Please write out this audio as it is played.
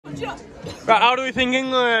Right, how do we think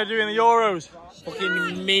England are doing the Euros?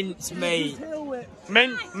 Fucking mint, mate.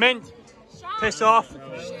 Mint. Piss off.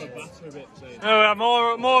 No,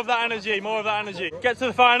 more of that energy, more of that energy. Get to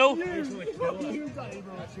the final.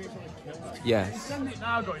 Yes.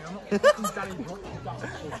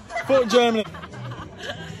 Fuck Germany.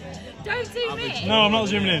 Don't zoom in. No, I'm not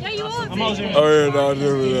zooming in. No, you are. I'm not zooming in. Oh, you're not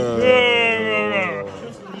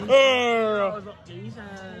doing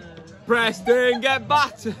that. Preston, get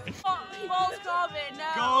back to... Ball's coming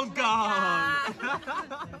now. Gone.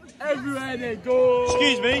 Everywhere they go.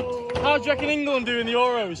 Excuse me, how do you reckon England do in the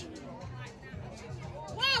Euros?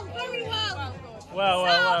 Well, very well.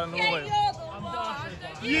 Well, no way.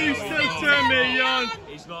 You said to me, young.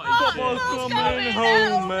 Football's coming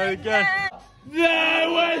home again. There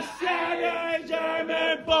were 7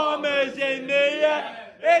 German bombers in the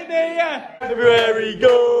air, Everywhere he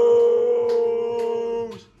goes.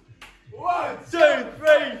 1, 2,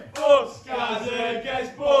 3, 4. Gaza gets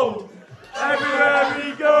bombed. Everywhere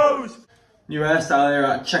he goes. New hairstyle here,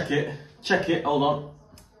 right? Check it. Hold on.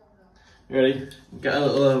 You ready? Get a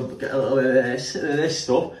little bit of this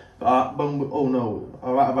stuff. But oh no,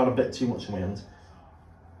 I've had a bit too much on my hands.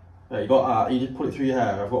 There, you got that. You just put it through your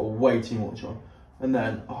hair. I've got way too much on. And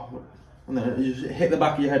then you just hit the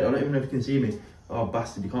back of your head. I don't even know if you can see me. Oh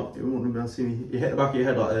bastard, you won't be able to see me. You hit the back of your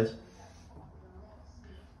head like this.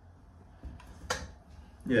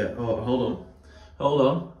 Yeah. Oh, hold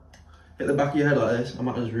on. Hit the back of your head like this. I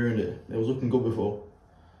might have just ruined it. It was looking good before.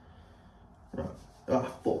 Right. Ah,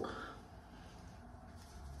 fuck.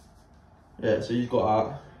 Yeah, so you've got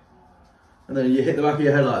that. And then you hit the back of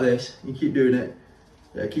your head like this. You keep doing it.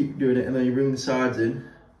 Yeah, keep doing it. And then you bring the sides in.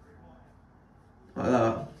 Like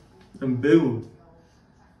that. And boom.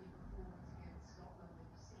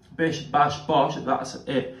 Bish, bash, bosh. That's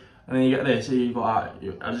it. And then you get this. So you've got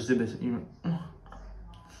that. I just did this. You went,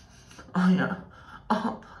 oh yeah.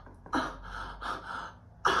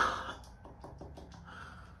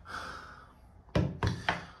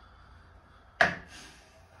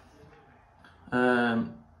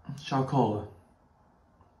 Shall I call her?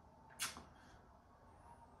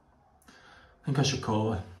 I think I should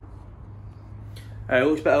call her. It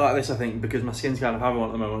looks better like this, I think, because my skin's kind of having one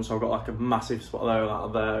at the moment, so I've got like a massive spot there and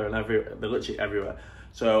that there and everywhere. They're literally everywhere.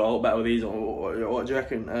 So I'll look better with these on. What do you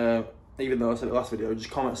reckon? Even though I said it last video, just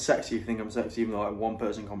comment sexy if you think I'm sexy, even though like one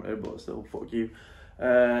person commented, but still, fuck you.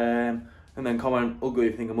 And then comment ugly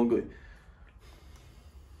if you think I'm ugly.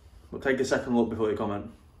 But take a second look before you comment.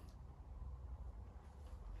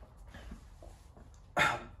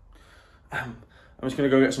 I'm just gonna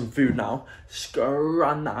go get some food now.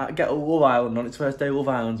 Scran that, get a Love Island on its first day. Love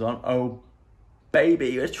Island's on. Oh,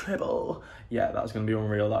 baby, a triple. Yeah, that's gonna be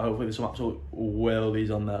unreal. That hopefully there's some absolute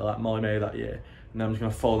worldies on there, like Molly May that year. And then I'm just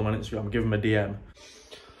gonna follow them on Instagram, give them a DM.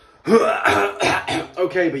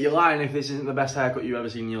 Okay, but you're lying if this isn't the best haircut you've ever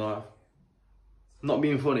seen in your life. Not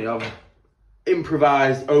being funny, I've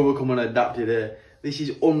improvised, overcome and adapted here. This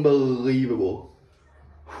is unbelievable.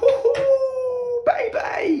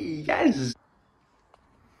 Baby, yes.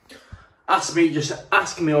 Ask me, just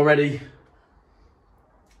ask me already.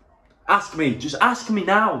 Ask me, just ask me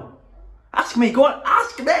now. Ask me, go on,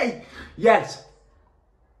 ask me. Yes.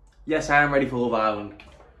 Yes, I am ready for Love Island.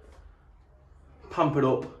 Pampered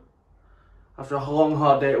up. After a long,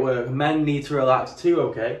 hard day at work, men need to relax too,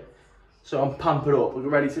 okay? So I'm pampered up,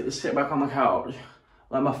 ready to sit back on the couch,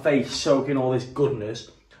 let my face soak in all this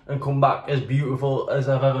goodness, and come back as beautiful as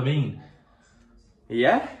I've ever been.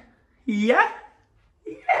 Yeah? Yeah?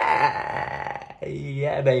 Yeah!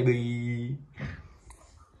 Yeah, baby!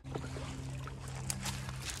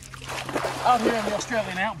 Out here in the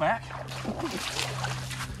Australian outback.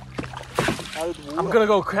 I'm gonna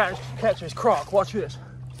go catch this croc, watch this.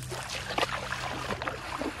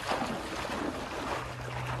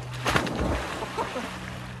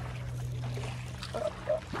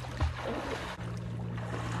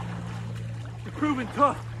 It's proving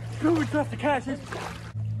tough to catch it.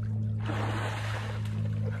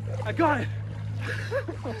 I got it.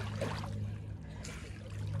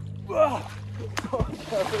 I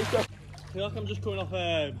feel like I'm just coming off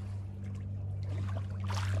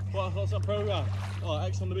what's that program? Oh,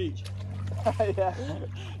 X on the beach. Yeah.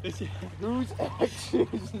 Who's X? Who's X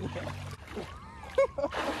is Nick?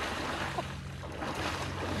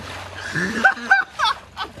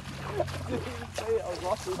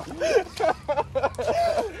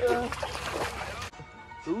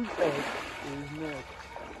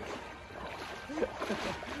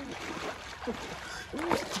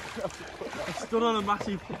 I stood on a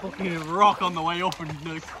massive fucking rock on the way up and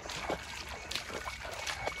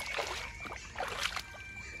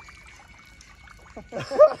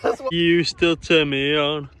You still turn me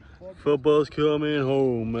on. Football's coming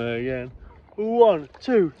home again. 1,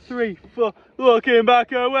 2, 3, 4. Looking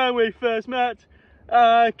back at when we first met,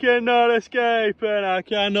 I cannot escape and I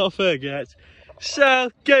cannot forget.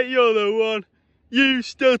 Southgate, you're the one. You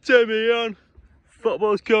still turn me on.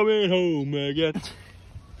 Football's coming home again.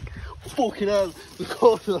 Fucking hell, the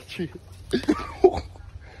course of that tree.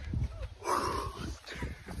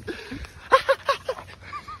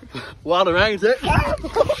 What a range it. Oh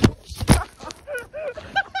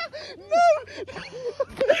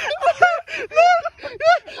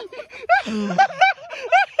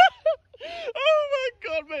my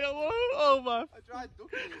god, mate, oh my. I tried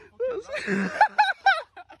ducking.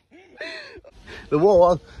 The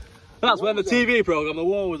war on. That's when the TV programme The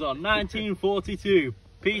War was on. 1942.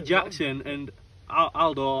 P. Jackson and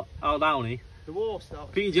Al Downey. The war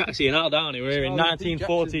stopped. P. Jackson and Al Downey were here in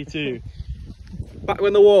 1942. Back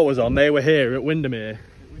when the war was on, they were here at Windermere.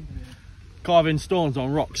 Carving stones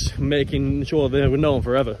on rocks, making sure they were known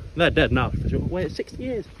forever. They're dead now. Wait, 60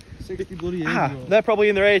 years? 60 bloody years. They're probably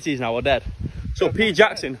in their 80s now or dead. So P.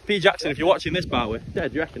 Jackson, if you're watching this, by the way,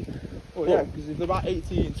 dead, do you reckon? Oh yeah, because if they're about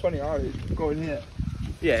 18, 20 our age, going here.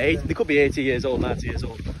 Yeah, they could be 80 years old, 90 years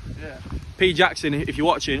old. Yeah. P. Jackson, if you're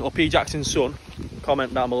watching, or P. Jackson's son,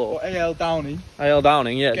 comment down below. Or A.L. Downing. A.L.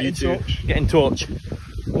 Downing, yeah, Get you in two. touch. Get in touch.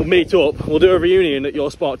 We'll meet up. We'll do a reunion at your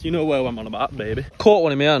spot. You know where I'm on about, baby. Caught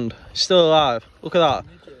one in my hand. Still alive. Look at that.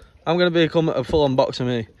 I'm going to become a full-on boxer,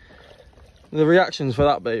 me. The reactions for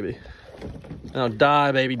that, baby. Now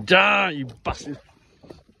die, baby. Die, you bastard.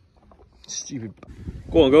 Stupid.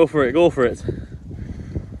 Go on, go for it. Go for it.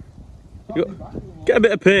 Get a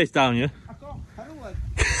bit of pace down you. I can't pedal like.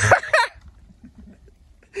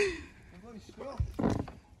 I'm bloody slow.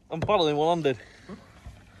 I'm paddling one-handed.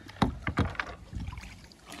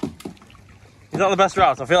 Is that the best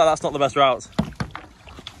route? I feel like that's not the best route.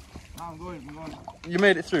 No, I'm going. You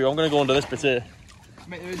made it through. I'm going to go under this bit here.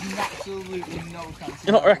 Mate, there is absolutely no chance.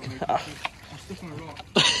 You're not reckon? I'm stuck on a rock.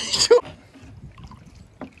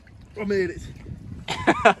 I made it.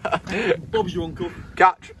 Bob's your uncle.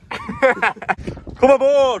 Catch. Come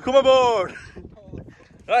aboard, come aboard.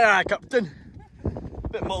 Aye, Captain.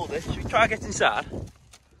 Bit mouldy. Should we try getting inside?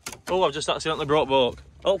 Oh, I've just accidentally brought Vogue.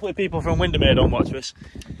 Hopefully people from Windermere don't watch this.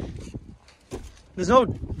 There's no...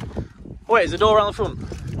 Wait, there's a door around the front.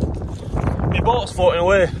 My boat's floating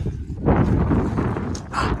away.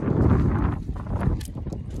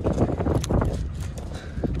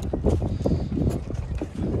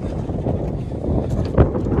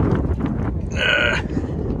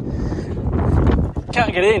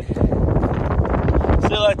 Can't get in.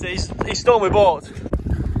 See you later, he stole my boat.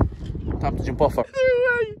 Time to jump off her.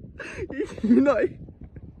 You're not...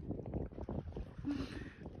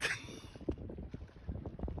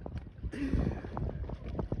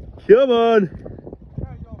 Come on!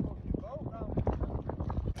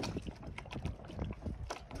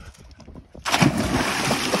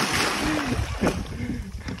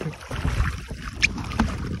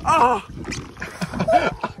 Ah!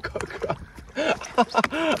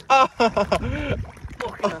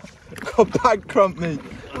 Got back cramp me.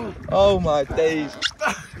 Oh my days.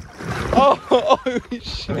 Oh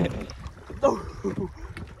shit.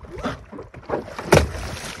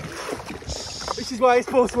 This is why you're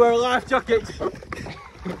supposed to wear a life jacket.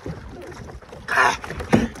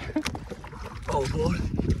 Oh boy.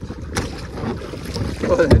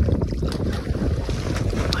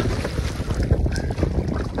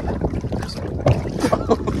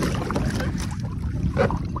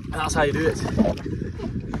 That's how you do it.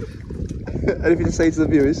 Anything to say to the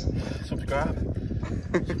viewers? Subscribe.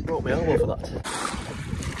 Broke my elbow for that.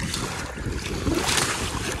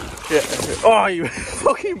 Yeah. Oh, you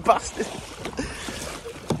fucking bastard.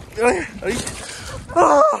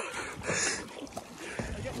 Oh.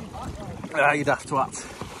 Ah, you daft twat.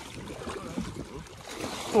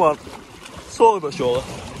 Come on. Slowly but surely.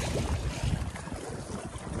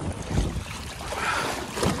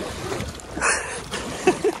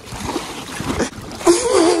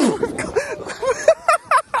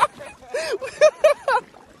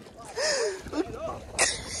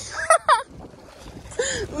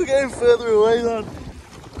 We're getting further away, then.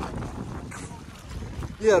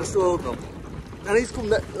 Yeah, I'm still holding on. And he's come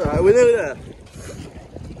next. Right, we're nearly there.